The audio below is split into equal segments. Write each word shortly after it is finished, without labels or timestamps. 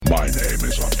My name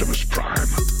is Optimus Prime.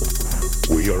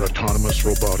 We are autonomous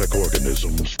robotic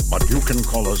organisms, but you can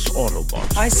call us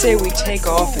Autobots. I say we take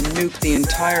off and nuke the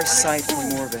entire site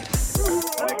from orbit.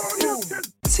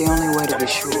 It's the only way to be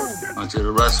sure. I want you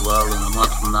to rest well, and a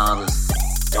month from now, this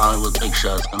Hollywood big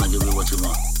shot's gonna give you what you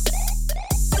want.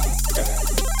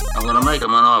 I'm gonna make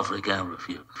him an offer he can't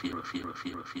refuse.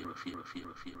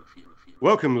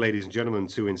 Welcome, ladies and gentlemen,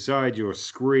 to Inside Your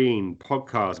Screen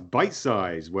podcast, Bite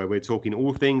Size, where we're talking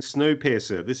all things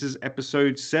Snowpiercer. This is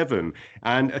episode 7,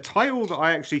 and a title that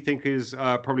I actually think is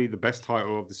probably the best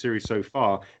title of the series so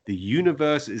far. The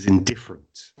Universe is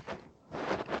Indifferent.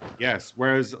 Yes,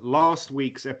 whereas last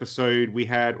week's episode, we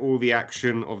had all the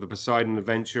action of the Poseidon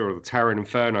Adventure or the Terran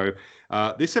Inferno.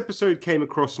 This episode came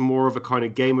across more of a kind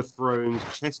of Game of Thrones,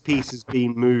 chess pieces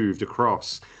being moved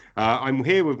across. I'm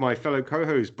here with my fellow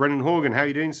co-host, Brendan Horgan. How are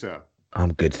you doing, sir?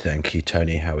 I'm good, thank you,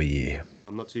 Tony. How are you?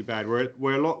 I'm not too bad.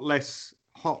 We're a lot less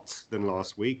hot than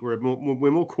last week. We're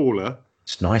more cooler.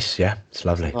 It's nice, yeah. It's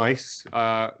lovely. Nice.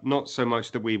 Not so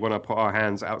much that we want to put our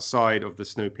hands outside of the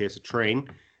Snowpiercer train,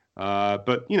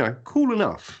 but, you know, cool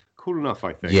enough. Cool enough,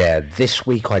 I think. Yeah, this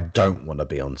week I don't want to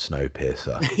be on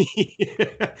Snowpiercer.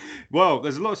 Yeah. Well,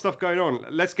 there's a lot of stuff going on.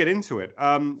 Let's get into it.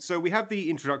 So we have the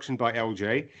introduction by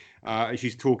LJ. And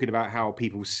she's talking about how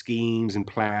people's schemes and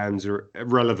plans are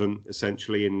irrelevant,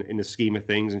 essentially, in the scheme of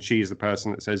things. And she is the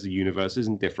person that says the universe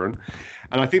isn't different.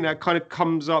 And I think that kind of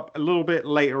comes up a little bit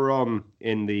later on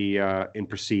in the in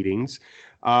proceedings.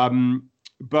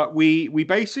 But we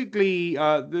basically,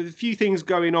 there's a few things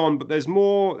going on, but there's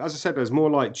more, as I said, there's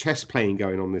more like chess playing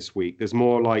going on this week. There's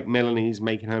more like Melanie's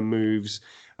making her moves,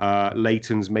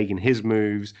 Leighton's making his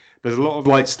moves. There's a lot of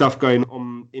like stuff going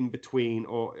on in between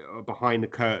or behind the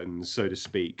curtains, so to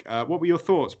speak. What were your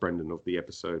thoughts, Brendan, of the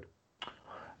episode?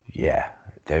 Yeah,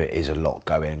 there is a lot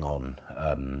going on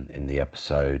in the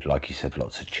episode. Like you said,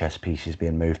 lots of chess pieces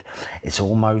being moved. It's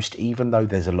almost, even though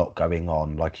there's a lot going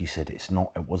on, like you said, it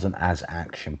wasn't as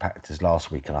action-packed as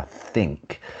last week. And I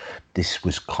think this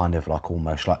was kind of like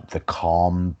almost like the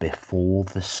calm before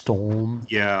the storm.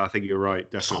 Yeah, I think you're right,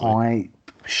 definitely. Type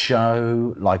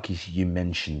show, like you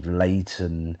mentioned,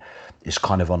 Leighton is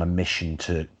kind of on a mission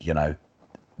to, you know,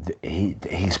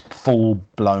 he's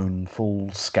full-scale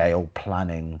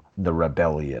planning the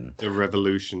rebellion. The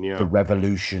revolution, yeah. The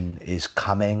revolution is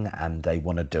coming, and they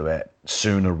want to do it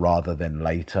sooner rather than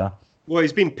later. Well,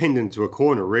 he's been pinned into a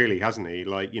corner, really, hasn't he?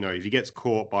 Like, you know, if he gets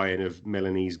caught by any of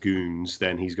Melanie's goons,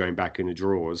 then he's going back in the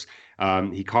drawers.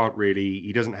 He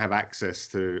doesn't have access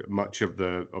to much of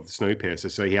the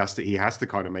Snowpiercer, so he has to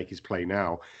kind of make his play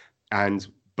now.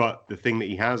 But the thing that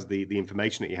he has, the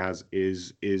information that he has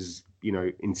is you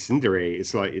know, incendiary.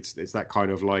 It's like it's that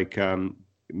kind of like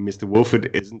Mr.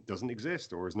 Wilford doesn't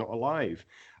exist or is not alive,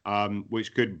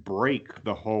 which could break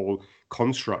the whole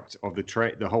construct of the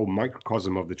train, the whole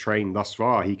microcosm of the train thus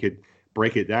far. He could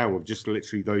break it down with just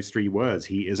literally those 3 words: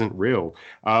 he isn't real.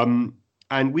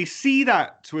 And we see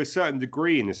that to a certain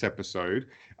degree in this episode.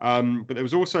 But there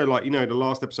was also, like, you know, the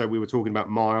last episode we were talking about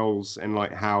Miles and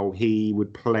like how he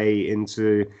would play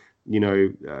into, you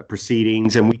know,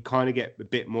 proceedings, and we kind of get a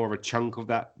bit more of a chunk of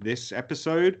that this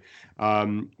episode,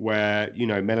 where, you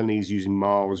know, Melanie's using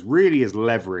Miles really as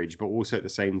leverage, but also at the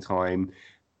same time,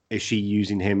 is she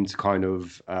using him to kind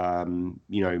of,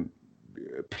 you know,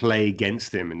 play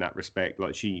against him in that respect?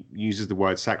 Like, she uses the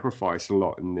word sacrifice a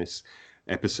lot in this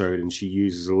episode, and she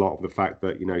uses a lot of the fact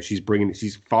that, you know, she's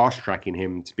fast tracking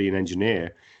him to be an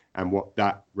engineer, and what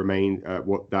that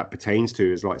pertains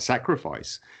to is like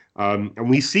sacrifice. And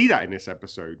we see that in this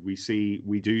episode. We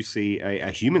do see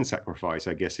a human sacrifice,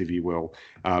 I guess, if you will.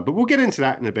 But we'll get into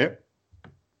that in a bit.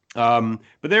 But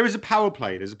there is a power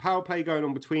play. There's a power play going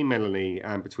on between Melanie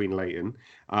and between Leighton.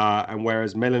 And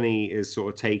whereas Melanie is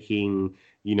sort of taking,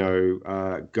 you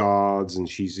know, guards, and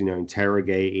she's, you know,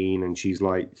 interrogating, and she's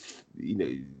like, you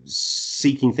know,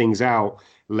 seeking things out,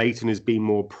 Leighton has been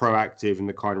more proactive in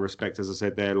the kind of respect, as I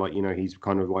said there, like, you know, he's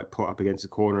kind of like put up against the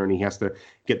corner, and he has to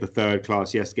get the third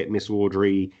class. He has to get Miss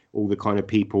Audrey, all the kind of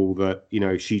people that, you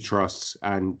know, she trusts,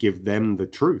 and give them the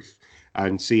truth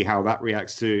and see how that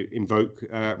reacts to invoke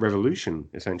revolution,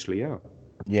 essentially.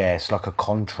 Yeah, it's like a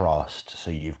contrast.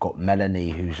 So you've got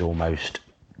Melanie, who's almost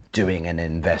doing an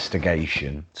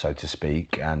investigation, so to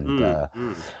speak,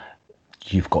 and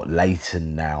you've got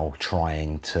Leighton now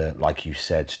trying to, like you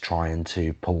said, trying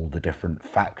to pull the different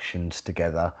factions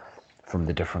together from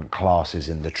the different classes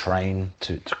in the train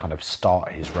to kind of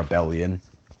start his rebellion.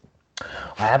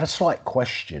 I have a slight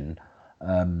question.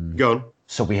 Go on.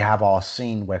 So we have our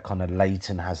scene where kind of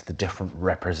Leighton has the different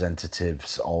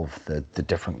representatives of the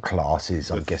different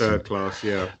classes. I'm guessing third class,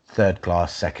 yeah. Third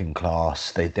class, second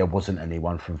class. There wasn't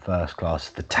anyone from first class.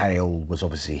 The tail was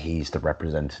obviously he's the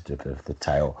representative of the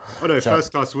tail. Oh no, so,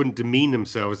 first class wouldn't demean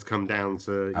themselves to come down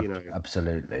to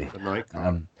absolutely. The night.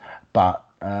 But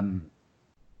I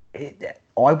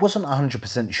wasn't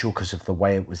 100% sure because of the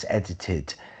way it was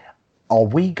edited. Are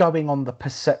we going on the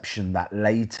perception that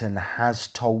Leighton has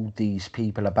told these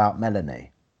people about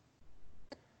Melanie?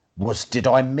 Did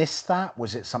I miss that?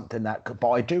 Was it something that but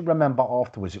I do remember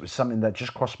afterwards it was something that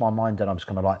just crossed my mind and I was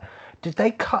kind of like, did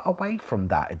they cut away from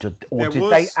that? Did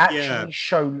they actually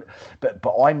show but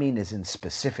I mean as in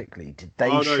specifically, did they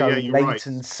show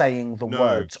Leighton saying the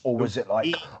words, or was it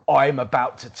like I'm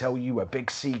about to tell you a big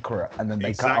secret and then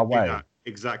they cut away?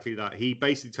 Exactly that. He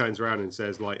basically turns around and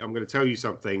says, like, I'm going to tell you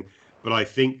something, but I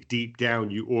think deep down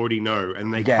you already know,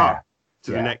 and they cut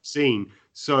to the next scene.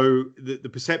 So the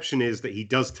perception is that he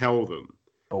does tell them,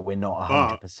 but we're not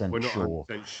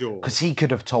 100% sure. Because he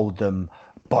could have told them,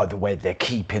 by the way, they're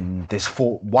keeping this.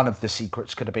 One of the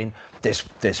secrets could have been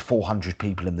there's 400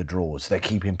 people in the drawers. They're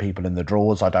keeping people in the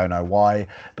drawers. I don't know why,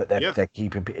 but they're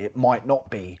keeping. It might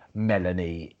not be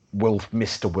Melanie.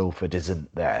 Mr. Wilford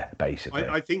isn't there, basically.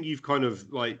 I think you've kind of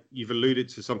you've alluded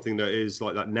to something that is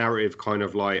like that narrative kind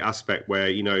of like aspect where,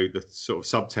 the sort of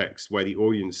subtext where the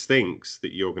audience thinks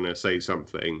that you're going to say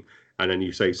something and then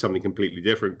you say something completely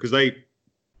different, because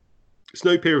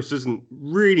Snowpiercer isn't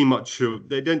really much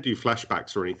they don't do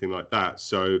flashbacks or anything like that.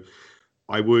 So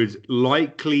I would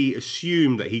likely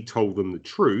assume that he told them the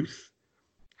truth.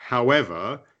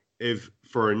 However, if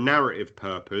for a narrative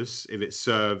purpose, if it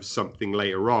serves something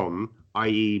later on,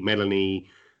 i.e. Melanie,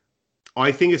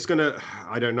 I think it's going to,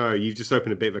 I don't know, you've just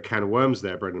opened a bit of a can of worms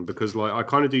there, Brendan, because I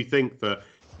kind of do think that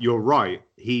you're right.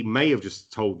 He may have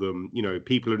just told them,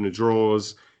 people in the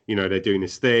drawers, they're doing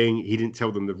this thing. He didn't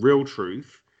tell them the real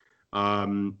truth,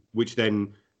 which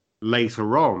then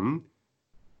later on,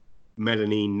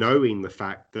 Melanie, knowing the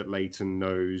fact that Leighton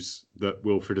knows that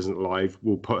Wilfred isn't alive,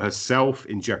 will put herself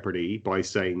in jeopardy by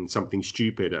saying something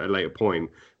stupid at a later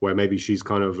point, where maybe she's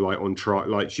kind of like on trial,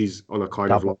 like she's on a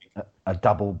kind of like a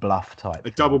double bluff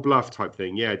type. Double bluff type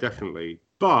thing, yeah, definitely.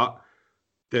 But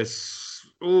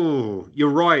you're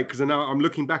right, because now I'm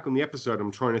looking back on the episode,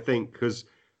 I'm trying to think, because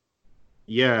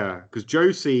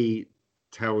Josie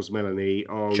tells Melanie,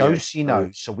 Josie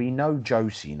knows, so we know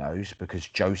Josie knows because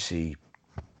Josie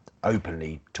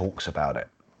openly talks about it.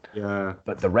 Yeah.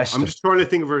 But the rest I'm just trying to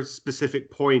think of a specific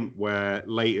point where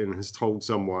Leighton has told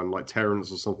someone like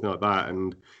Terrence or something like that,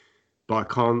 but I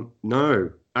can't. No.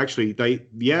 Actually,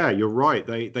 you're right.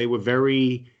 They were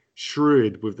very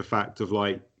shrewd with the fact of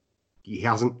like he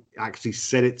hasn't actually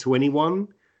said it to anyone.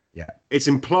 Yeah. It's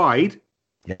implied.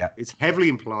 Yeah. It's heavily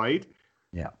implied.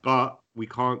 Yeah. But we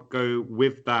can't go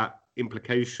with that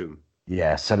implication.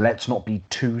 Yeah, so let's not be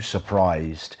too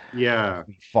surprised. Yeah,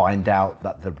 we find out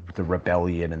that the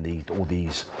rebellion and all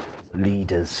these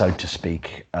leaders, so to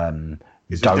speak, don't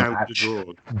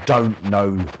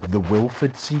know the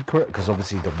Wilford secret, because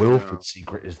obviously the Wilford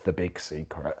secret is the big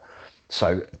secret.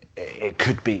 So it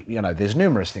could be, there's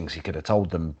numerous things he could have told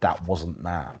them that wasn't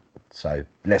that. So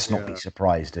let's not be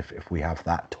surprised if we have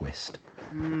that twist.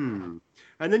 And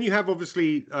then you have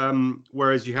obviously,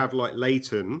 whereas you have like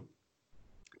Leighton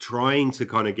trying to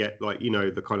kind of get like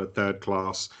the kind of third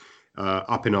class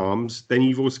up in arms, then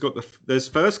you've also got there's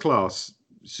first class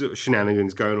sort of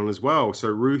shenanigans going on as well. So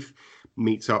Ruth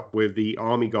meets up with the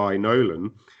army guy Nolan.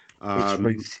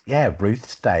 Ruth's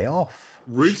day off.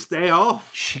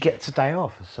 She gets a day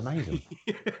off. It's amazing.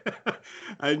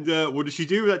 And what does she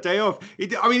do with that day off? It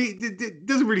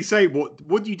doesn't really say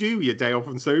what do you do with your day off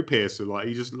on Snowpiercer. Like,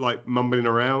 you just like mumbling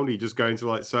around. You just go into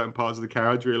like certain parts of the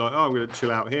carriage where you're like, oh, I'm going to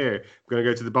chill out here. I'm going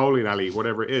to go to the bowling alley,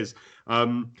 whatever it is.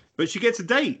 But she gets a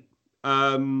date,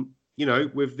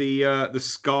 with the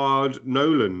scarred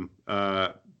Nolan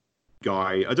guy.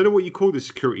 I don't know what you call the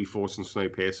security force on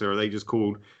Snowpiercer. Are they just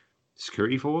called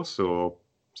security force or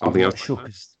something else? I'm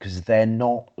not sure, because they're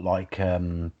not like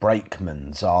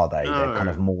brakemen's, are they? No. They're kind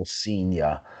of more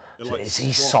senior. So is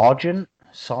he sergeant?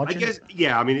 I guess,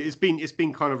 yeah. I mean, it's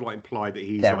been kind of like implied that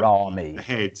he's their like army,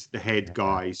 the head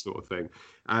guy sort of thing.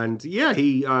 And yeah,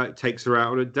 he takes her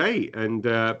out on a date, and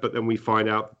but then we find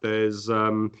out that there's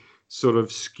sort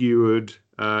of skewered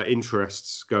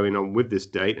interests going on with this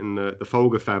date, and the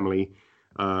Folger family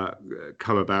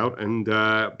come about, and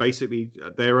basically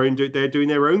they're doing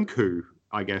their own coup,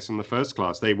 I guess, in the first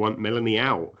class. They want Melanie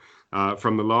out.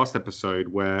 From the last episode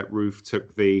where Ruth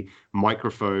took the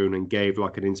microphone and gave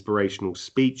like an inspirational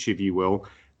speech, if you will.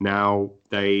 now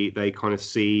they kind of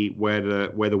see where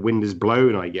the wind is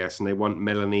blown, I guess, and they want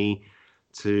Melanie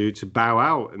to bow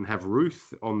out and have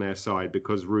Ruth on their side,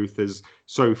 because Ruth is,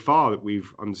 so far that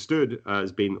we've understood,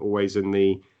 has been always in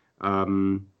the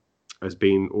has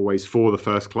been always for the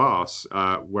first class,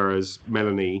 whereas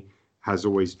Melanie has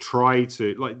always tried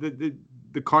to, like, the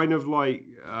kind of like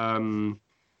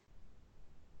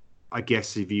I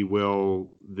guess, if you will,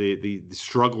 the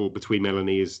struggle between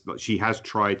Melanie is that she has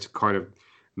tried to kind of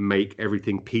make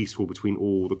everything peaceful between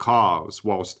all the cars,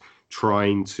 whilst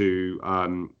trying to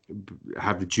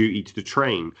have the duty to the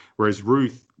train. Whereas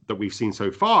Ruth, that we've seen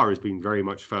so far, has been very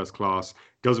much first class,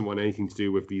 doesn't want anything to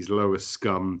do with these lower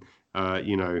scum,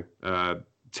 tailenders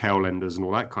and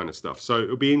all that kind of stuff. So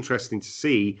it'll be interesting to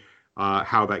see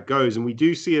how that goes. And we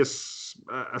do see a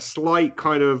slight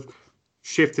kind of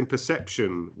shift in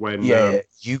perception when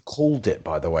you called it,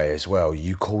 by the way, as well.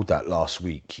 You called that last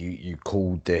week. You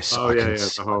called this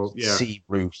see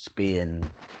Ruth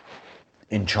being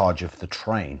in charge of the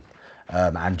train,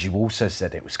 and you also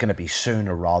said it was going to be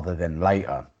sooner rather than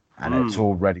later, and it's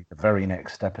already the very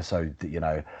next episode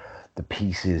that the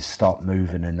pieces start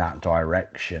moving in that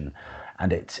direction.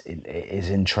 And it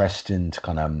is interesting to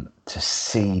kind of to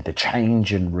see the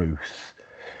change in Ruth.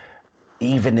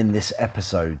 Even in this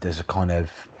episode, there's a kind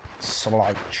of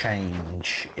slight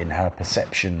change in her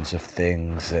perceptions of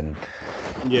things, and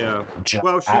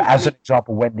as an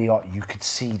example, when you could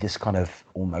see this kind of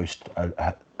almost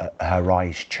her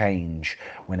eyes change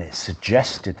when it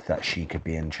suggested that she could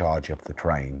be in charge of the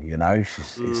train.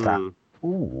 It's that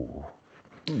ooh.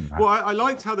 Well, I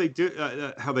liked how they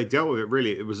how they dealt with it.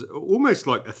 Really, it was almost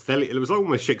like it was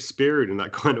almost Shakespearean in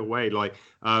that kind of way. Like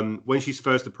when she's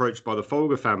first approached by the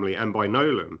Folger family and by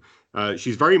Nolan,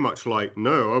 she's very much like,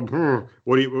 "No,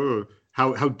 what do you?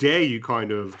 How dare you?"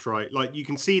 Kind of try. Like you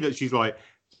can see that she's like,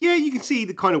 yeah, you can see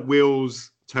the kind of wheels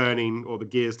turning or the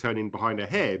gears turning behind her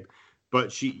head,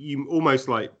 but you almost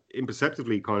like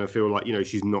imperceptibly kind of feel like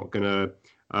she's not gonna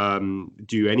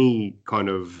do any kind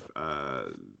of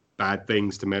bad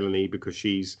things to Melanie because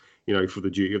she's, for the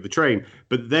duty of the train.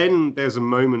 But then there's a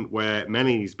moment where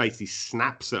Melanie basically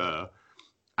snaps at her.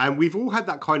 And we've all had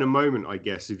that kind of moment, I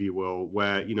guess, if you will,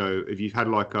 where, if you've had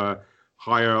like a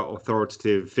higher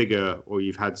authoritative figure, or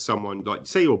you've had someone like,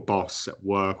 say, your boss at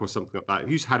work or something like that,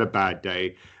 who's had a bad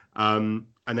day, and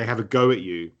they have a go at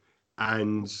you,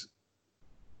 and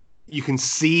you can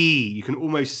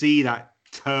almost see that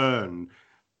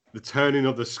the turning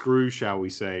of the screw, shall we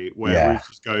say, where Ruth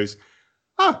just goes,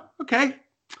 "Oh, okay,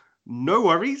 no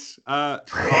worries. I'll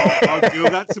deal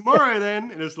with that tomorrow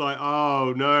then." And it's like,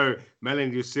 oh no,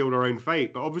 Melanie just sealed her own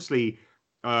fate. But obviously,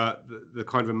 the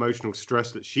kind of emotional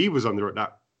stress that she was under at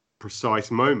that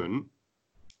precise moment,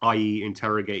 i.e.,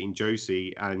 interrogating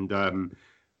Josie and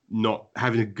not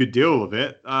having a good deal of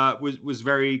it, was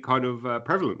very kind of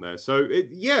prevalent there. So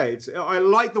I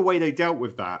like the way they dealt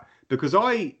with that, because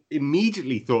I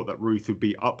immediately thought that Ruth would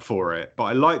be up for it. But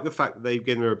I like the fact that they've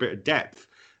given her a bit of depth,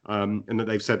 and that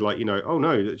they've said, like, oh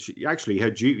no, that actually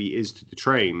her duty is to the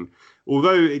train.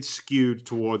 Although it's skewed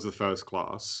towards the first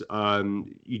class,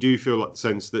 you do feel like the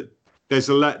sense that there's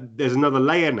another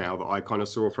layer now that I kind of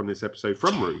saw from this episode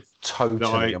from Ruth. Totally.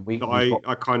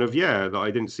 That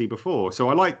I didn't see before. So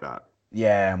I like that.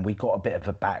 Yeah, and we got a bit of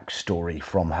a backstory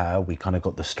from her. We kind of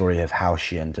got the story of how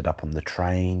she ended up on the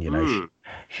train.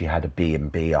 She had a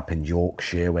B&B up in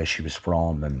Yorkshire where she was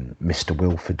from, and Mr.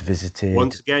 Wilford visited.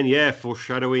 Once again,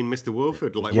 foreshadowing Mr.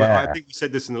 Wilford. I think we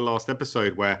said this in the last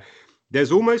episode, where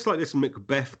there's almost like this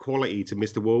Macbeth quality to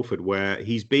Mr. Wilford, where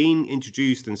he's being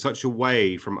introduced in such a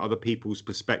way from other people's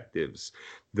perspectives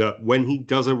that when he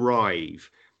does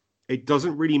arrive, it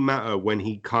doesn't really matter when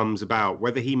he comes about,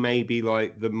 whether he may be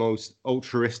like the most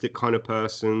altruistic kind of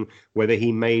person, whether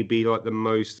he may be like the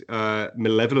most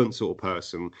malevolent sort of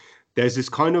person. There's this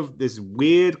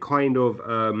weird kind of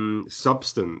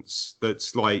substance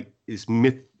that's like this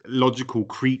mythological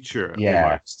creature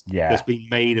that's been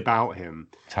made about him.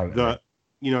 Totally. That,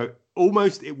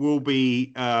 almost it will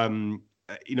be,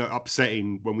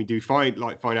 upsetting when we do find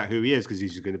out who he is, because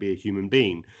he's just going to be a human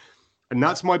being. And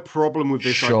that's my problem with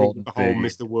this. I think the whole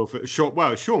Mr. Wilford,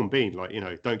 Sean Bean,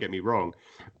 don't get me wrong,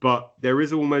 but there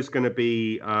is almost going to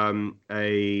be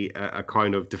a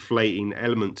kind of deflating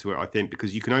element to it, I think,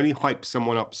 because you can only hype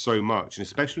someone up so much, and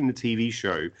especially in the TV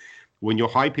show, when you're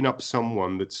hyping up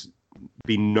someone that's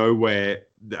been nowhere,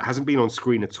 that hasn't been on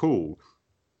screen at all,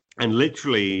 and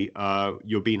literally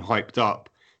you're being hyped up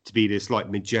to be this like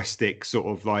majestic sort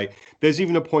of like. There's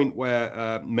even a point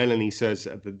where Melanie says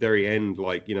at the very end,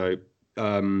 like,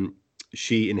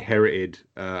 she inherited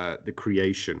the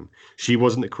creation. She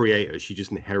wasn't the creator. She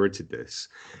just inherited this.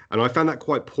 And I found that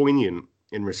quite poignant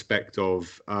in respect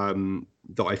of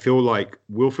that I feel like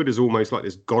Wilfred is almost like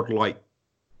this godlike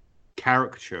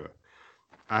caricature.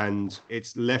 And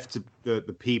it's left to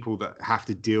the people that have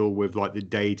to deal with like the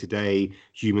day-to-day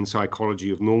human psychology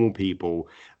of normal people.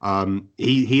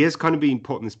 He has kind of been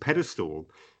put on this pedestal.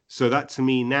 So that to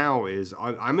me now is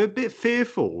I'm a bit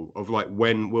fearful of like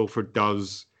when Wilfred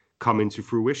does come into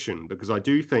fruition, because I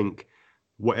do think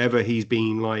whatever he's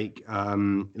been like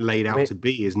laid out to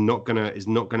be is not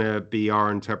gonna be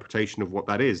our interpretation of what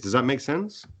that is. Does that make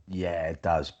sense? Yeah, it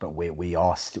does. But we're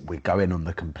going on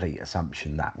the complete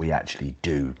assumption that we actually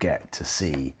do get to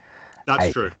see.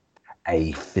 That's true.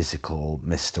 A physical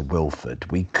Mr. Wilfred.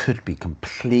 We could be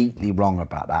completely wrong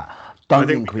about that. Don't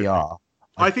think we are.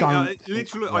 I think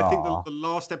the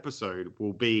last episode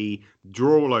will be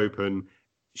drawer will open,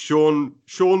 Sean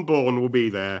Bourne will be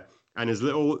there, and his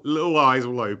little eyes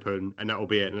will open, and that will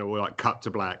be it, and it will like cut to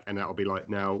black, and that will be like,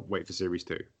 now wait for series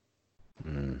 2.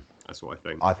 That's what I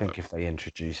think. I think if they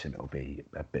introduce him, it'll be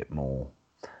a bit more.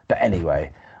 But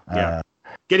anyway,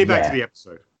 getting back to the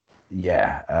episode.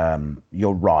 Yeah,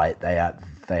 you're right.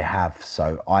 They have.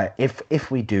 So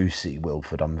if we do see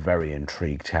Wilfred, I'm very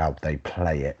intrigued how they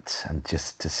play it, and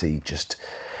just to see just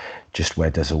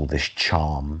where does all this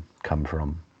charm come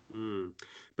from.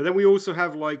 But then we also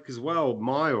have like as well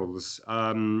Miles.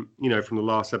 From the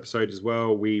last episode as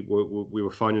well, we were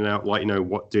finding out like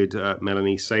what did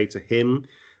Melanie say to him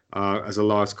as a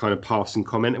last kind of passing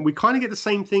comment, and we kind of get the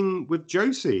same thing with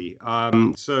Josie.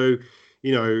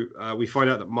 We find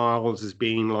out that Miles is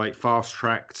being like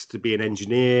fast-tracked to be an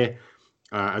engineer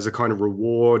as a kind of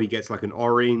reward. He gets like an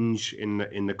orange in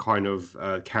the kind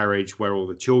of carriage where all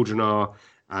the children are,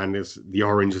 and the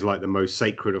orange is like the most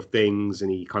sacred of things,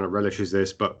 and he kind of relishes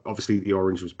this. But obviously the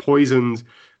orange was poisoned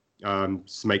to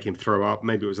make him throw up.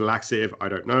 Maybe it was a laxative, I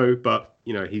don't know. But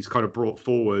he's kind of brought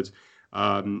forward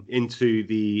into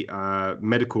the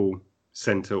medical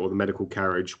center or the medical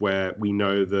carriage where we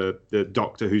know the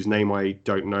doctor whose name I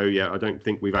don't know yet. I don't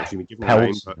think we've actually been given a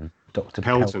name, but Dr.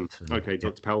 Pelton. Okay,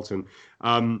 Dr. Pelton.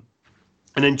 And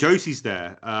then Josie's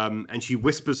there, and she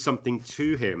whispers something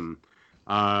to him.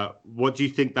 What do you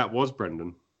think that was,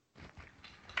 Brendan?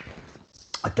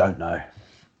 I don't know.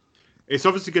 It's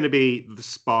obviously going to be the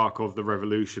spark of the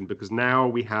revolution, because now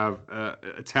we have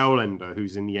a tail ender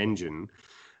who's in the engine.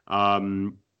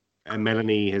 And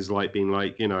Melanie has like been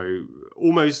like,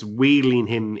 almost wheeling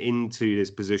him into this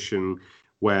position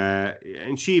where,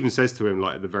 and she even says to him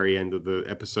like at the very end of the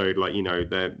episode, like,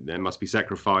 there must be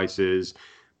sacrifices,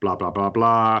 blah, blah, blah,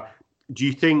 blah. Do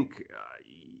you think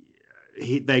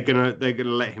they're gonna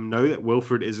let him know that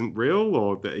Wilfred isn't real,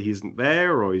 or that he isn't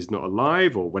there, or he's not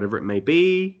alive, or whatever it may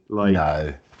be? Like,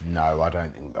 no, I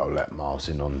don't think they'll let Miles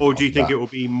in on. Or do you think it will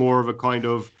be more of a kind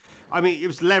of? I mean,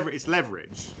 it's leverage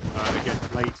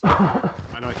against later,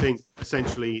 and I think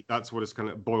essentially that's what it's kind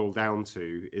of boiled down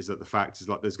to. Is that the fact is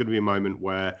like there's going to be a moment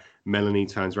where Melanie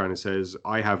turns around and says,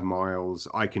 "I have Miles.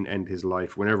 I can end his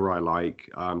life whenever I like.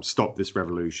 Stop this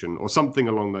revolution," or something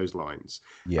along those lines.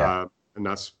 Yeah. And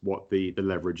that's what the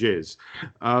leverage is.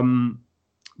 So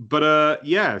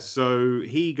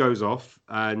he goes off,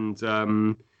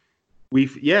 and we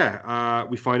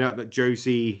find out that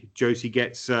Josie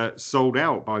gets sold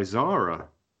out by Zara.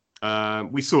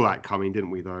 We saw that coming,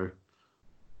 didn't we, though?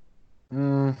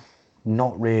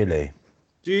 Not really.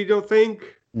 Do you not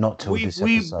think? Not till this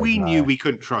episode. We knew we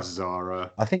couldn't trust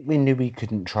Zara. I think we knew we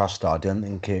couldn't trust her. I don't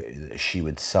think she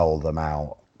would sell them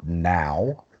out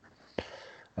now.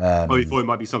 You thought it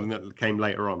might be something that came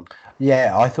later on?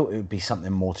 Yeah, I thought it would be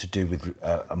something more to do with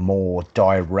a more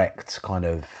direct kind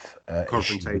of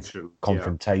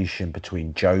confrontation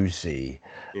between Josie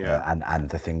and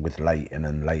the thing with Leighton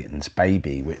and Leighton's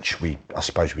baby, which I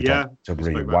suppose we don't have to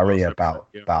really worry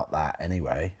about that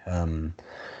anyway.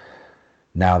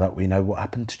 Now that we know what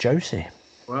happened to Josie.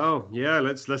 Well, yeah,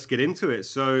 let's get into it.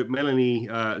 So Melanie,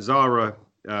 Zara.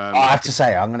 I have to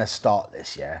say, I'm going to start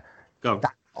this. Yeah, go.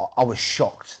 I was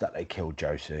shocked that they killed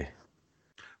Josie.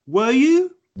 Were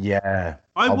you? Yeah.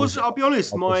 I'll be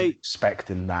honest. I wasn't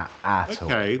expecting that at all.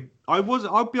 Okay.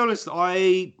 I'll be honest.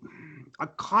 I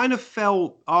kind of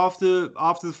felt after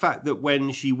the fact that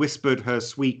when she whispered her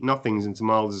sweet nothings into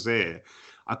Miles' ear,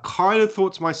 I kind of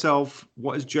thought to myself,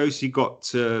 what has Josie got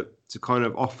to kind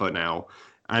of offer now?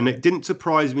 And it didn't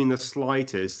surprise me in the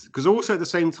slightest, because also at the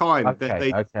same time,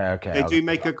 they do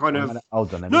make a kind of.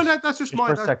 Hold on. That's just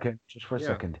my. Just for a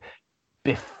second.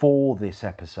 Before this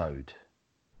episode,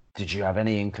 did you have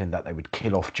any inkling that they would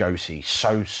kill off Josie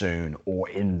so soon or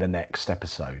in the next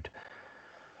episode?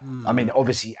 I mean,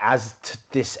 obviously, as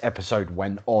this episode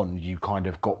went on, you kind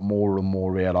of got more and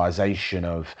more realization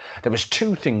of there was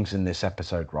two things in this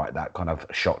episode, right, that kind of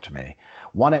shocked me.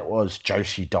 One, it was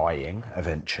Josie dying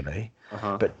eventually,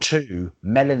 but two,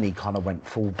 Melanie kind of went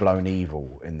full blown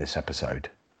evil in this episode.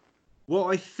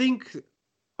 Well, I think,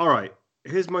 all right,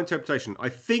 here's my interpretation. I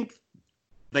think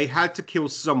they had to kill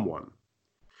someone.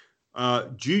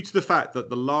 Due to the fact that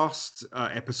the last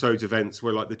episode's events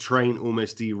were like the train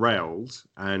almost derailed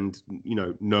and, you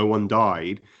know, no one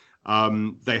died,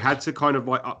 they had to kind of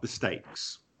like up the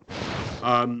stakes.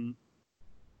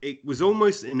 It was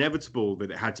almost inevitable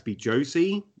that it had to be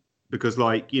Josie because,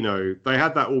 like, you know, they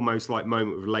had that almost like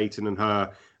moment with Leighton and her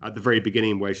at the very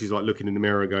beginning where she's like looking in the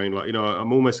mirror going like, you know,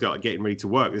 I'm almost like getting ready to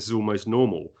work. This is almost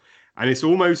normal. And it's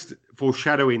almost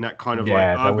foreshadowing that kind of like,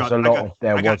 I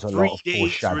got 3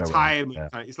 days to retirement.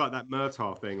 Yeah. It's like that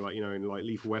Murtaugh thing, like, you know, in like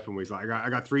Lethal Weapon, where he's like, I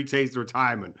got 3 days to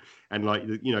retirement, and like,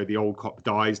 you know, the old cop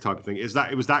dies type of thing. It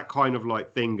was that kind of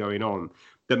like thing going on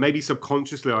that maybe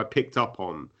subconsciously I picked up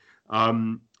on.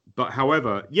 But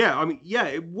however, yeah, I mean, yeah,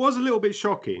 it was a little bit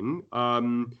shocking.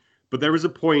 But there is a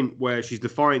point where she's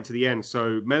defiant to the end.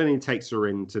 So Melanie takes her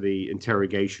into the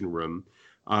interrogation room.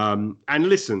 And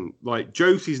listen, like,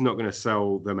 Josie's not going to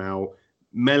sell them out.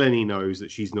 Melanie knows that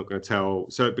she's not going to tell.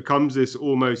 So it becomes this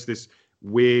almost this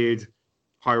weird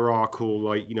hierarchical,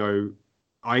 like, you know,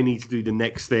 I need to do the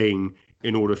next thing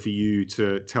in order for you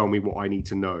to tell me what I need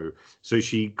to know. So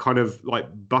she kind of like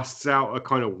busts out a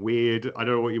kind of weird, I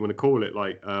don't know what you want to call it,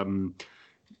 like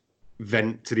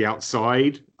vent to the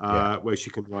outside, where she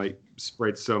can like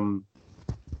spread some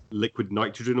liquid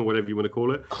nitrogen or whatever you want to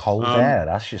call it. Cold air.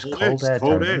 That's just cold air.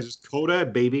 Cold air, just cold air,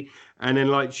 baby. And then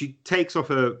like she takes off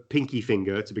her pinky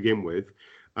finger to begin with.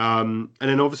 And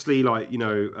then obviously, like, you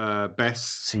know, Bess.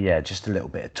 So yeah, just a little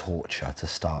bit of torture to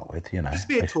start with, you know. Just a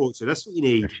bit of torture. That's what you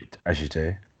need. As you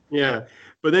do. Yeah.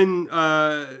 But then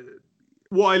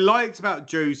what I liked about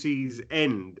Josie's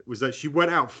end was that she went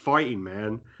out fighting,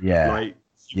 man. Yeah. Like,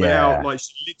 she went out, like,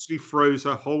 she literally froze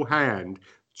her whole hand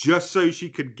just so she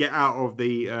could get out of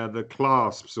the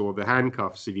clasps or the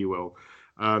handcuffs, if you will,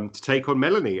 to take on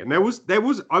Melanie. And there was.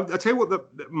 I'll tell you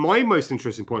what, my most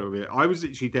interesting point of it, I was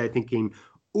literally there thinking,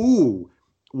 ooh,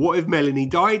 what if Melanie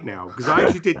died now? Because I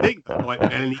actually did think that, like,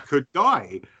 Melanie could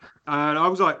die. And I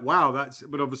was like, wow,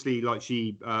 but obviously, like,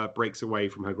 she breaks away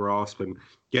from her grasp and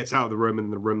gets out of the room,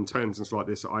 and the room turns into like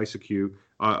this ice cube.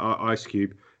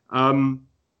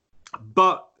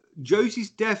 But Josie's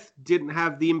death didn't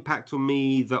have the impact on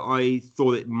me that I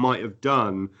thought it might have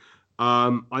done.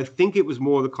 I think it was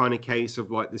more the kind of case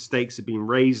of like the stakes have been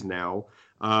raised now.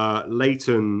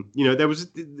 Leighton, you know, there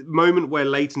was a moment where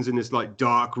Leighton's in this like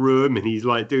dark room and he's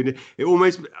like doing it. It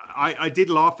almost, I did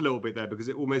laugh a little bit there because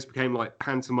it almost became like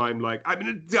pantomime, like I'm in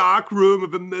a dark room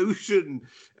of emotion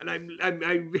and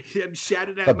I'm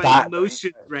shouting out my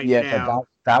emotion right now. Yeah, but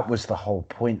that was the whole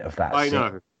point of that. I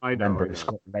know. Remember, it's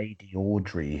got Lady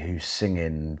Audrey who's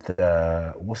singing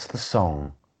what's the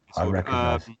song? I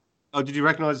recognise. Oh, did you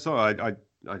recognise the song? I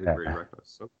didn't really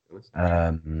recognise the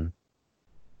song.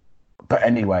 But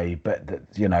anyway,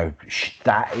 you know,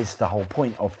 that is the whole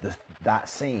point of that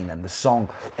scene and the song.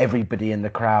 Everybody in the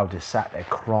crowd is sat there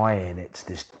crying. It's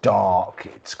this dark.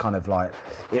 It's kind of like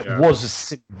it was a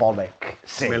symbolic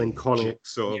scene. Melancholic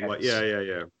sort of like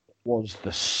yeah. Was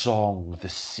the song, the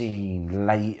scene,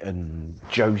 Leighton,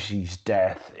 Josie's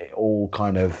death, it all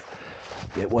kind of,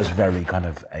 it was very kind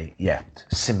of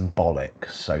symbolic,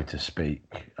 so to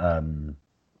speak. And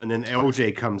then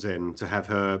LJ comes in to have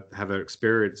her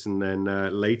experience, and then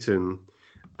Leighton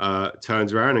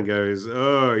turns around and goes,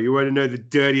 "Oh, you want to know the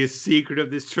dirtiest secret of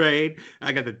this train?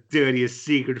 I got the dirtiest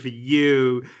secret for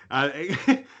you."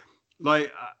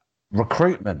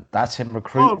 Recruitment. That's him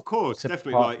recruiting. Oh, of course,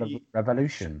 definitely. Like the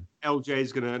revolution. LJ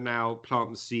is going to now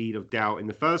plant the seed of doubt in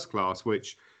the first class,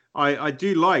 which I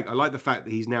do like. I like the fact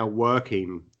that he's now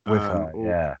working with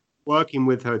her. Working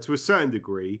with her to a certain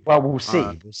degree. Well, we'll see.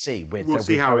 We'll see. We'll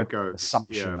see how it goes.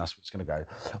 Assumption that's what's going to go.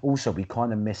 Also, we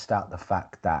kind of missed out the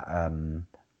fact that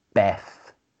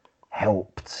Beth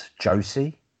helped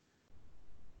Josie.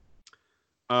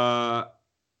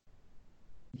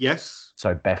 Yes.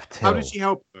 So Beth Till. How did she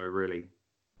help her, really?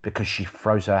 Because she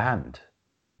froze her hand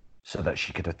so that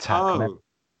she could attack them.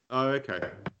 Oh, okay.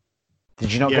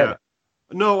 Did you not get it?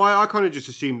 No, I kind of just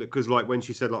assumed that because, like, when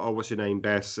she said, like, oh, what's your name,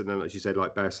 Bess? And then like, she said,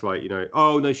 like, Bess, like, you know,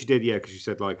 oh, no, she did, because she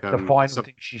said, like, the final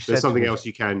thing she said. There's something else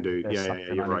you can do. Yeah,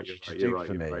 you're right.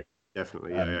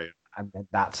 Definitely, yeah. And then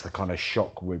that's the kind of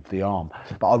shock with the arm.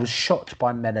 But I was shocked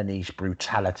by Melanie's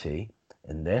brutality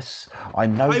in this. I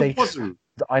know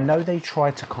I know they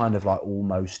try to kind of like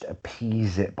almost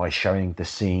appease it by showing the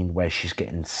scene where she's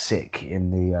getting sick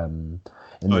in the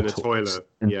toilet.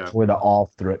 the toilet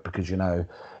after it, because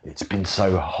it's been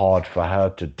so hard for her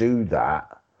to do that.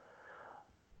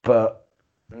 But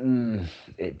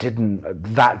it didn't.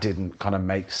 That didn't kind of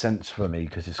make sense for me,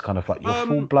 because it's kind of like you're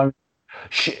full blown.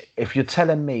 If you're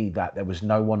telling me that there was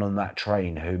no one on that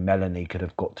train who Melanie could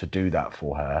have got to do that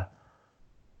for her.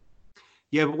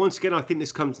 Yeah, but once again, I think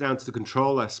this comes down to the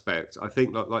control aspect. I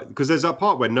think like because there's that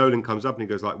part where Nolan comes up and he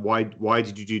goes like, "Why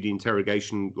did you do the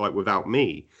interrogation like without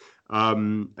me?"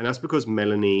 And that's because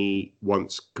Melanie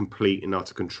wants complete and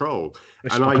utter control,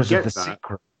 and I get that.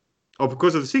 Secret. Oh,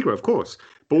 because of the secret, of course.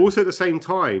 But also at the same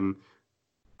time,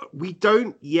 we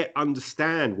don't yet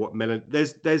understand what Melanie.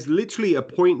 There's literally a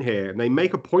point here, and they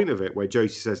make a point of it where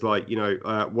Josie says like,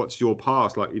 what's your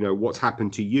past? Like, what's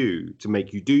happened to you to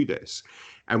make you do this?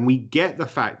 And we get the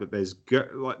fact that there's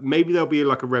like maybe there'll be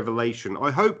like a revelation.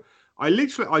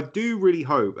 I do really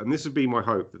hope, and this would be my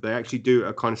hope, that they actually do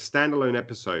a kind of standalone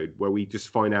episode where we just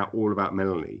find out all about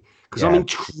Melanie, because I'm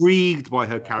intrigued by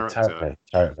her character.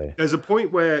 Totally. There's a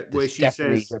point where she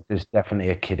says there's definitely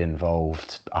a kid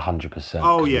involved, 100%.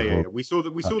 Oh yeah. We saw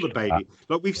the baby.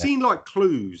 Like we've seen like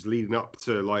clues leading up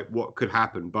to like what could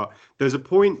happen, but there's a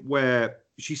point where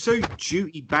she's so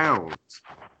duty bound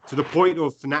to the point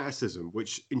of fanaticism,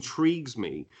 which intrigues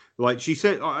me. Like she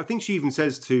said, I think she even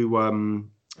says to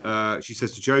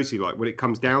Josie, like, when it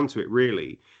comes down to it,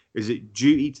 really, is it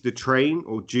duty to the train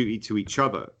or duty to each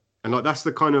other? And like that's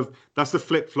the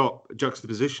flip-flop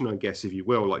juxtaposition, I guess, if you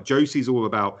will. Like Josie's all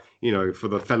about, for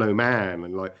the fellow man,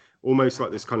 and like almost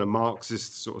like this kind of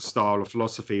Marxist sort of style of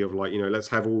philosophy of like, let's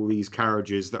have all these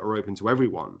carriages that are open to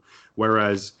everyone.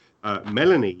 Whereas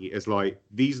Melanie is like,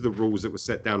 these are the rules that were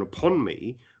set down upon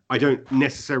me. I don't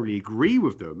necessarily agree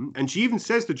with them. And she even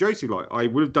says to Josie, like, I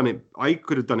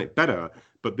could have done it better,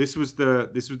 but this was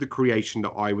the creation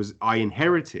that I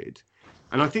inherited.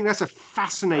 And I think that's a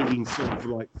fascinating sort of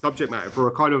like subject matter for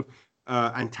a kind of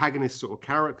antagonist sort of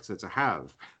character to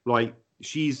have. Like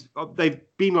they've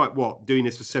been like doing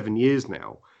this for 7 years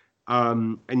now.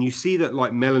 And you see that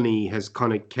like Melanie has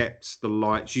kind of kept the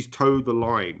line. She's towed the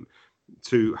line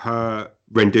to her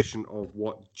rendition of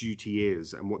what duty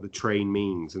is and what the train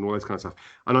means and all this kind of stuff.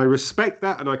 And I respect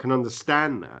that and I can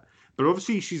understand that. But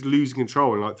obviously she's losing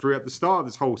control. And like throughout the start of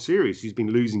this whole series, she's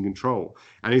been losing control.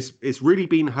 And it's really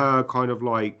been her kind of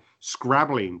like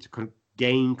scrabbling to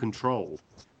gain control.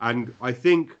 And I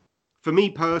think for me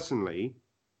personally,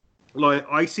 like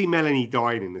I see Melanie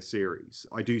dying in the series.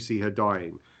 I do see her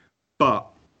dying. But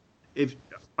if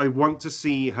I want to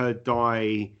see her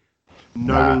die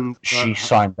knowing she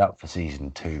signed up for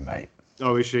season 2, mate.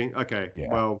 Oh, is she? Okay. Yeah.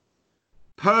 Well,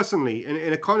 personally,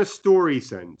 in a kind of story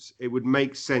sense, it would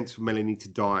make sense for Melanie to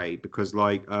die because,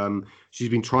 like, she's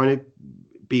been trying to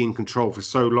be in control for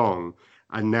so long,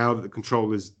 and now that the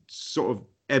control is sort of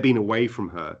ebbing away from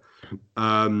her,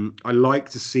 I like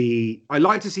to see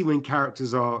when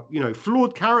characters are,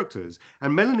 flawed characters,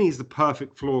 and Melanie is the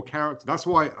perfect flawed character. That's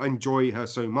why I enjoy her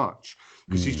so much.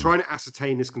 Because she's trying to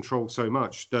ascertain this control so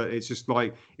much that it's just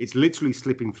like it's literally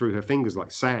slipping through her fingers like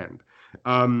sand.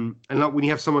 And like when you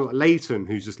have someone like Leighton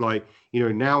who's just like,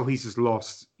 now he's just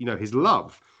lost, his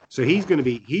love. So he's going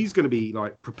to be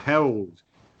like propelled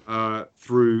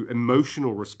through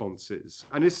emotional responses.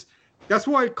 And that's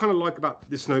what I kind of like about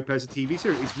this Snowpiercer as a TV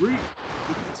series. It's really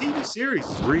the TV series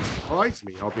has really surprised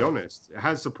me. I'll be honest, it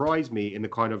has surprised me in the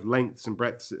kind of lengths and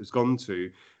breadths it's gone to.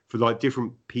 For like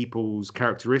different people's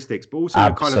characteristics, but also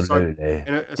absolutely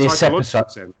in a psychological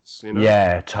sense.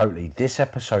 Yeah, totally. This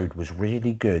episode was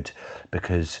really good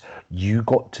because you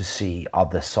got to see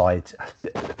other sides.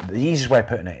 The easiest way of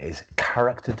putting it is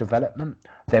character development.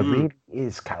 There really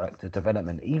is character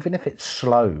development, even if it's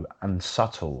slow and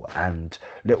subtle and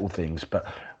little things.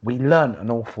 But we learned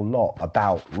an awful lot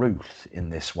about Ruth in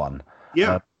this one.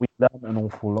 Yeah. We learned an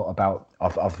awful lot about.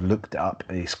 I've looked it up.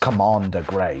 It's Commander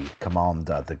Gray.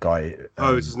 Commander, the guy.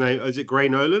 Is his name? Is it Gray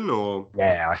Nolan or?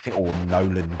 Yeah, I think, or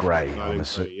Nolan Gray.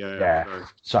 Yeah.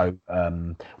 So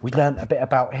we learned a bit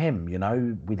about him. We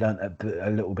learned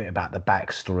a little bit about the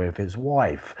backstory of his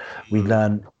wife. We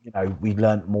learned,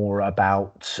 more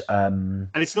about. And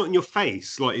it's not in your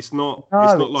face. Like it's not. No,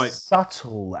 it's not like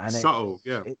subtle and subtle.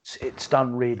 It's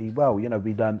done really well. We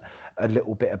learned a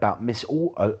little bit about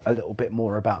a little bit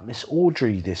more about Miss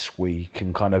Audrey this week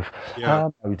and kind of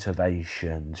her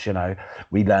motivations.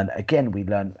 We learned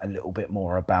a little bit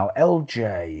more about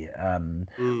LJ.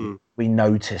 we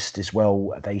noticed as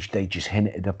well, they just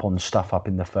hinted upon stuff up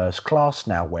in the First Class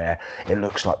now, where it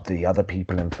looks like the other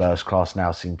people in First Class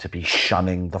now seem to be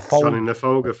shunning the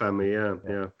Folger family.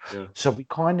 Yeah. So we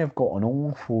kind of got an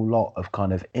awful lot of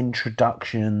kind of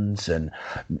introductions and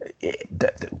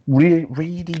really,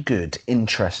 really good,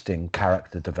 interesting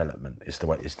character development is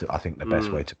I think the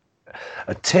best way to.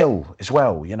 Till as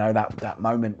well, you know, that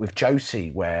moment with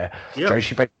Josie where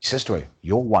Josie basically says to her,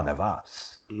 "You're one of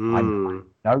us. I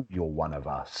know you're one of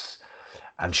us."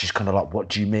 And she's kind of like, "What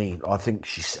do you mean?" I think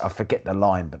I forget the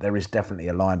line, but there is definitely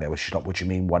a line there where she's like, "What do you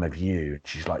mean, one of you?" And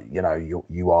she's like, "You know,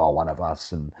 you are one of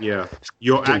us." And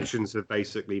your actions have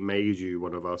basically made you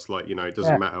one of us. Like, you know, it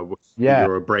doesn't matter if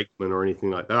you're a brakeman or anything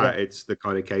like that. It's the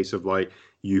kind of case of like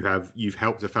you've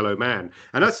helped a fellow man,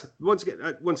 and that's once again,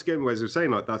 as I was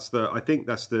saying, like I think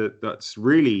that's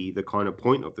really the kind of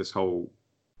point of this whole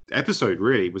episode.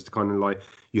 Really was to kind of like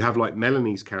you have like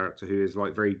Melanie's character who is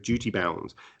like very duty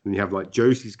bound, and you have like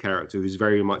Josie's character who's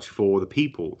very much for the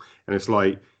people, and it's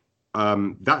like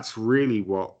that's really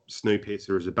what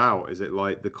Snowpiercer is about. Is it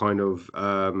like the kind of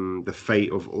the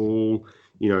fate of all,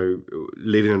 you know,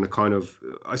 living in a kind of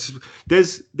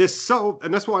there's subtle,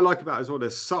 and that's what I like about it as well.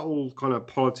 There's subtle kind of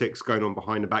politics going on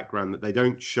behind the background that they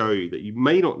don't show you, that you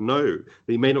may not know,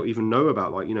 that you may not even know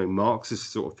about, like, you know,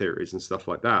 Marxist sort of theories and stuff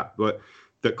like that, but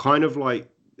that kind of like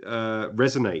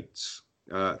resonates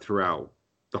throughout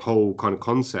the whole kind of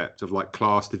concept of like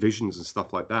class divisions and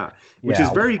stuff like that, which is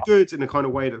very good in a kind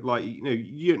of way that, like, you know,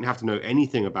 you don't have to know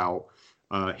anything about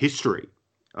history,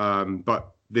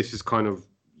 but this is kind of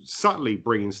subtly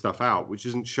bringing stuff out, which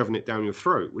isn't shoving it down your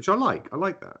throat, which I like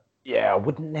that. I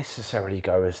wouldn't necessarily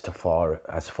go as far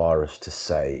as to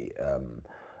say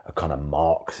a kind of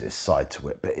Marxist side to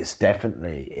it, but it's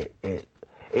definitely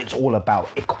it's all about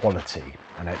equality,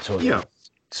 and it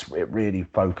really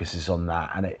focuses on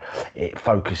that, and it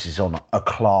focuses on a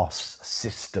class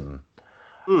system.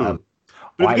 But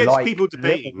it gets people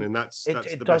debating, and that's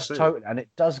it does totally, and it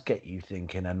does get you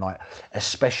thinking, and like,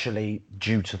 especially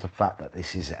due to the fact that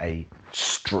this is a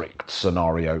strict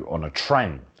scenario on a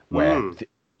train where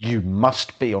you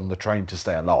must be on the train to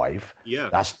stay alive.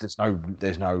 There's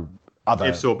no other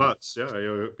ifs or buts.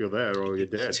 You're there or you're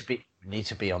dead. You need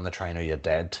to be on the train or you're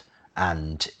dead.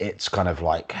 And it's kind of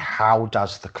like, how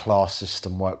does the class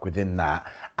system work within that?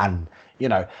 And, you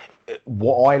know,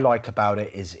 what I like about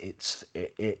it is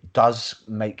it does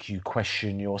make you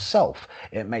question yourself.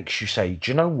 It makes you say,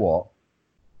 do you know what?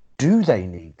 Do they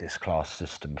need this class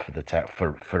system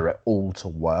for it all to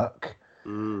work?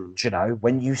 Do you know,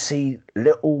 when you see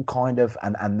little kind of,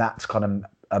 and that's kind of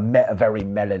a very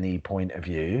Melanie point of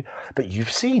view, but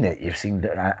you've seen it,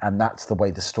 and that's the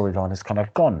way the storyline has kind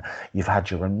of gone. You've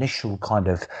had your initial kind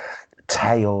of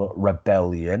tail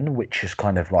rebellion, which has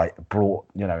kind of like brought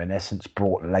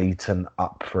Leighton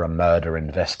up for a murder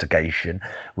investigation.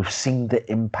 We've seen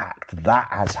the impact that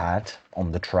has had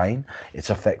on the train. It's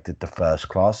affected the First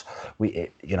Class.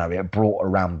 It brought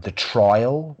around the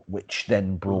trial, which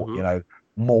then brought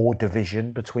more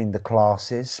division between the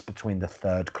classes, between the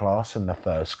Third Class and the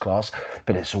First Class,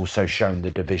 but it's also shown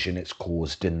the division it's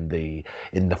caused in the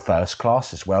First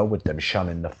Class as well, with them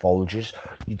shunning the Folgers.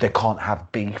 They can't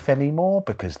have beef anymore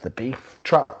because the beef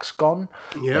truck's gone.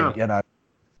 And,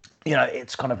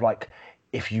 it's kind of like,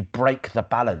 if you break the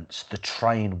balance, the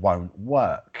train won't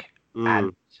work.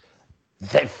 And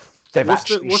they've what's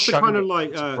the kind of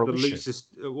like the loosest,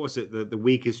 what's it, the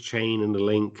weakest chain in the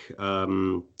link?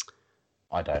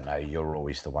 I don't know. You're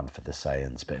always the one for the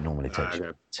sayings, but it normally takes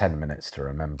 10 minutes to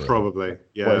remember. Probably,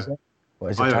 What is it?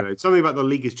 I don't know. Something about the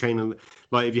weakest chain, and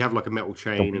like if you have like a metal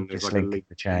chain and there's like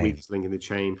a weakest link in the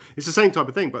chain. It's the same type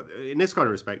of thing, but in this kind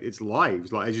of respect, it's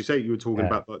lives. Like, as you say, you were talking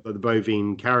about the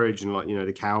bovine carriage and, like, you know,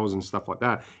 the cows and stuff like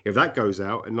that. If that goes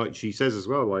out, and like she says as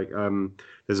well, like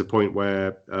there's a point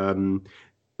where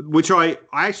which I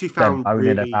actually found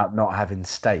really about not having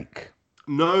steak.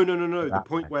 No. The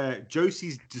point where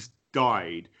Josie's just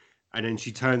died, and then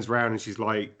she turns around and she's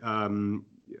like,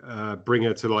 bring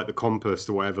her to like the compost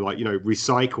or whatever, like, you know,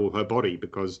 recycle her body,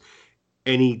 because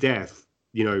any death,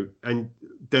 you know, and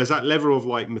there's that level of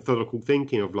like methodical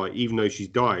thinking of like, even though she's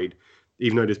died,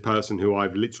 even though this person who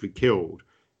I've literally killed,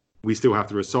 we still have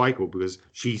to recycle, because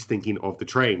she's thinking of the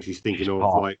train, she's thinking of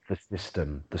like the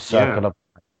system, the circle of,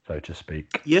 so to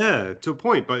speak. Yeah, to a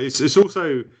point, but it's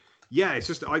also, it's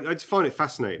just I just find it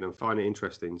fascinating and find it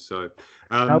interesting. So,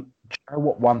 do you know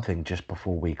what? One thing, just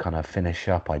before we kind of finish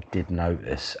up, I did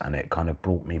notice, and it kind of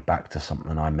brought me back to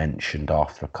something I mentioned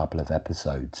after a couple of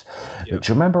episodes. Yeah. But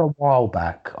do you remember a while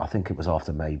back? I think it was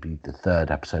after maybe the third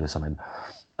episode or something.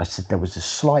 I said there was a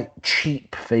slight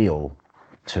cheap feel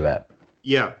to it.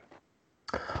 Yeah.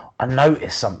 I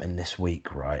noticed something this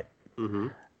week, right? Mm-hmm.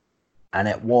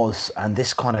 And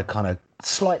this kind of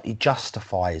slightly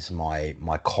justifies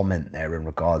my comment there in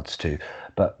regards to,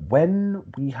 but when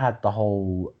we had the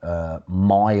whole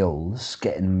Miles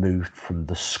getting moved from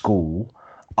the school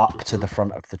up to the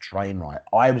front of the train, right,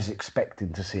 I was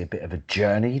expecting to see a bit of a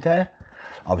journey there.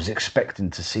 I was expecting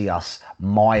to see us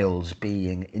Miles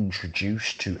being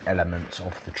introduced to elements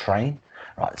of the train.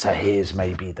 Right, so here's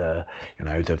maybe the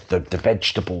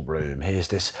vegetable room. Here's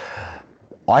this.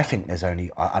 I think there's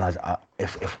only,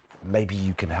 if maybe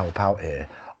you can help out here.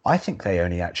 I think they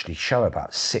only actually show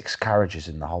about 6 carriages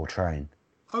in the whole train.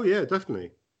 Oh yeah,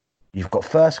 definitely. You've got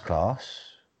first class,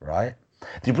 right?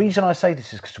 The reason I say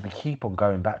this is because we keep on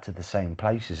going back to the same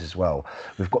places as well.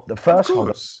 We've got the first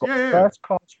first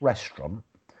class restaurant.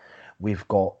 We've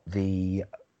got the,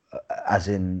 as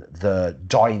in the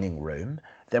dining room.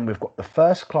 Then we've got the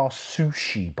first class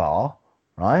sushi bar,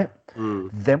 right?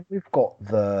 Then we've got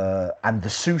the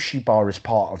sushi bar is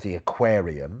part of the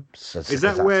aquarium. Is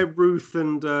that where Ruth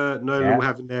and Nolan were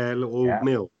having their little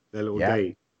meal, their little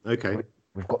day? Okay.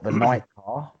 We've got the night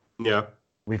car. Yeah.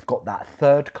 We've got that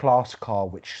third class car,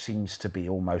 which seems to be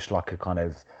almost like a kind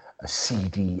of a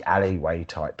seedy alleyway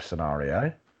type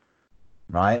scenario,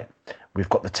 right? We've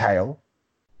got the tail.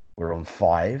 We're on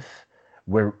 5.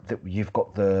 You've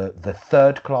got the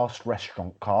third class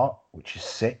restaurant cart, which is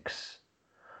 6.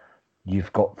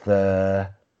 You've got the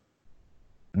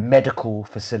medical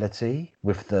facility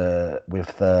with the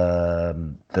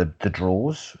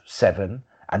drawers, 7,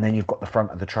 and then you've got the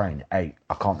front of the train, 8.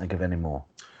 I can't think of any more.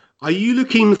 Are you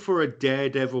looking for a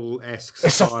Daredevil-esque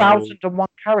It's style? 1,001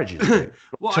 carriages.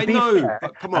 Well, I know, fair,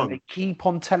 but come on. And they keep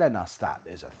on telling us that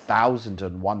there's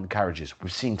 1,001 carriages.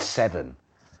 We've seen 7.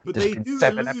 But There's they been do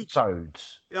 7 allude.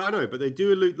 episodes. Yeah, I know, but they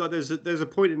do allude. Like, there's a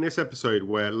point in this episode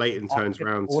where Leighton turns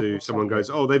around to someone,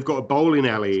 goes, "Oh, they've got a bowling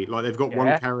alley. Like they've got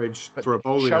one carriage for a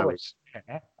bowling alley."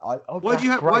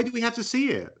 Why do we have to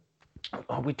see it?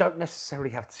 We don't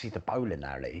necessarily have to see the bowling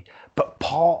alley, but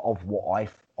part of what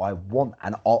I want,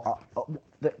 and what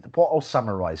I'll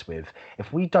summarise with,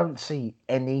 if we don't see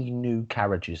any new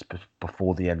carriages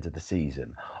before the end of the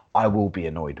season, I will be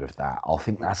annoyed with that. I'll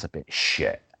think that's a bit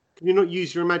shit. Can you not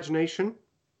use your imagination?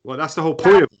 Well, that's the whole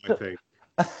point of it, I think.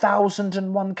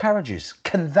 1,001 carriages.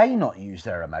 Can they not use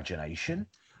their imagination?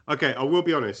 Okay, I will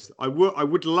be honest. I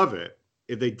would love it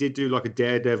if they did do like a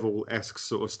Daredevil-esque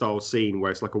sort of style scene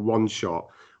where it's like a one shot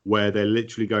where they're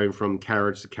literally going from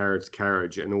carriage to carriage to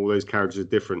carriage, and all those carriages are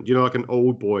different. You know, like an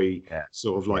old boy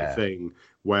sort of like thing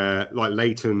where like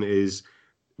Leighton is,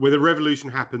 where the revolution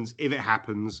happens, if it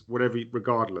happens, whatever,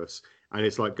 regardless. And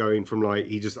it's like going from like,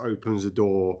 he just opens the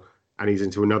door and he's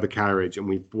into another carriage,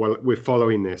 and we're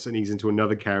following this, and he's into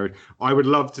another carriage. I would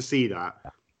love to see that.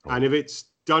 And if it's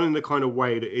done in the kind of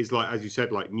way that is like, as you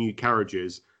said, like new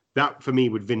carriages, that for me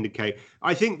would vindicate.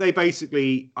 I think they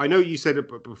basically, I know you said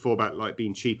it before about like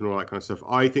being cheap and all that kind of stuff.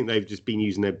 I think they've just been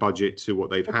using their budget to what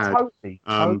they've had.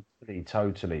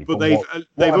 Totally. But they've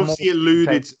obviously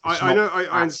alluded. I know.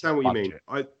 I understand what you mean.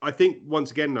 I think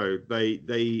once again though,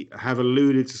 they have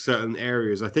alluded to certain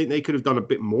areas. I think they could have done a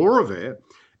bit more of it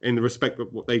in the respect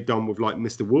of what they've done with like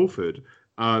Mr. Wolford.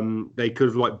 They could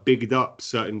have like bigged up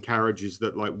certain carriages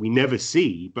that like we never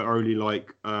see, but only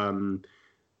like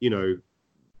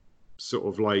sort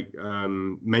of like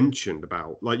mentioned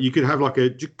about. Like you could have like a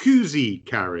jacuzzi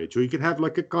carriage, or you could have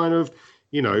like a kind of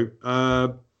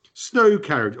snow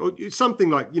carriage, or something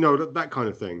like that kind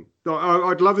of thing.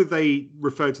 I'd love if they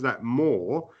referred to that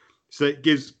more, so it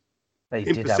gives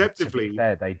imperceptibly.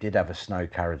 They did have a snow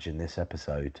carriage in this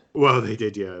episode. Well, they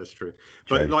did, yeah, that's true.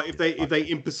 But like if they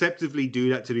imperceptibly do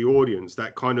that to the audience,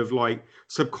 that kind of like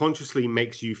subconsciously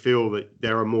makes you feel that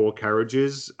there are more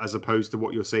carriages as opposed to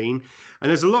what you're seeing. And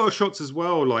there's a lot of shots as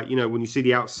well, like when you see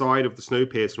the outside of the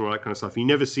Snowpiercer and all that kind of stuff, you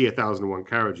never see 1,001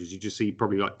 carriages. You just see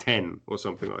probably like 10 or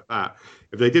something like that.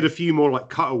 If they did a few more like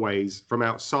cutaways from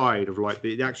outside of like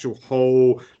the actual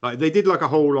whole, like they did like a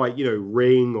whole like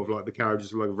ring of like the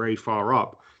carriages like very far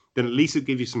up, then at least it'd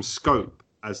give you some scope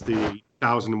as the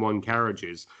 1,001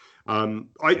 carriages. I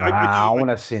want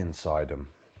to see inside them.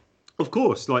 Of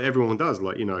course, like everyone does,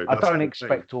 like I don't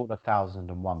expect all the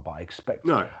 1,001, but I expect.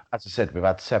 No, as I said, we've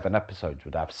had 7 episodes.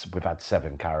 We've had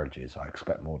 7 carriages. I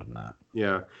expect more than that.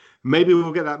 Yeah, maybe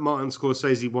we'll get that Martin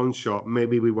Scorsese one shot.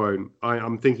 Maybe we won't.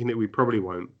 I'm thinking that we probably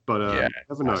won't. But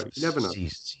never know. You never know.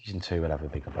 Season 2 will have a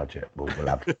bigger budget. We'll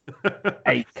have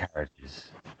 8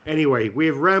 carriages. Anyway, we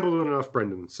have rambled on enough,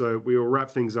 Brendan, so we will wrap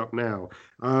things up now.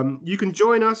 You can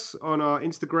join us on our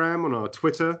Instagram, on our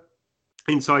Twitter,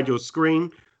 Inside Your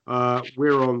Screen.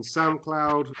 We're on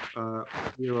SoundCloud.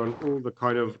 We're on all the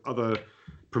kind of other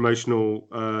promotional.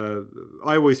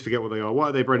 I always forget what they are. What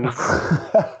are they, Brendan?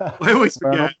 I always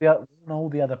forget. We're on all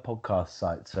the other podcast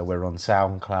sites. So we're on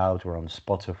SoundCloud, we're on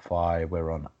Spotify,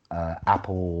 we're on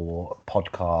Apple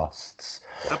Podcasts.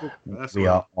 We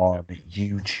are on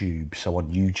YouTube. So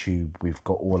on YouTube, we've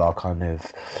got all our kind of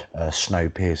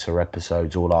Snowpiercer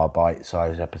episodes, all our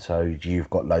bite-sized episodes. You've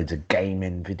got loads of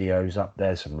gaming videos up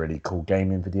there, some really cool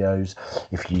gaming videos.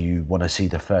 If you want to see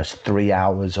the first 3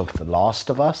 hours of The Last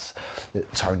of Us,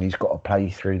 that Tony's got a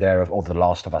playthrough there of The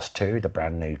Last of Us 2, the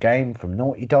brand new game from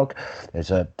Naughty Dog.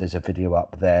 There's a video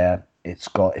up there. It's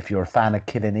got, if you're a fan of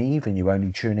Killing Eve and you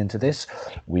only tune into this,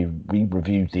 we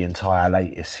reviewed the entire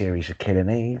latest series of Killing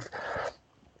Eve.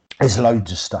 There's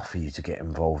loads of stuff for you to get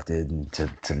involved in, to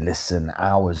listen,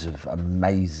 hours of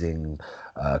amazing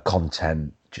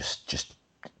content. Just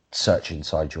search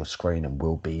inside your screen and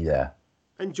we'll be there.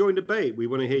 And join debate. We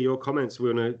want to hear your comments.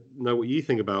 We want to know what you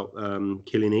think about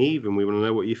Killing Eve, and we want to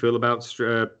know what you feel about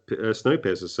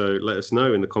Snowpiercer. So let us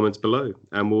know in the comments below,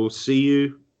 and we'll see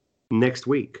you next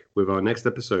week with our next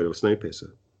episode of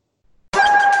Snowpiercer.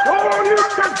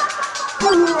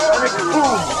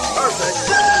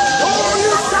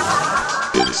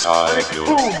 Inside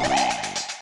your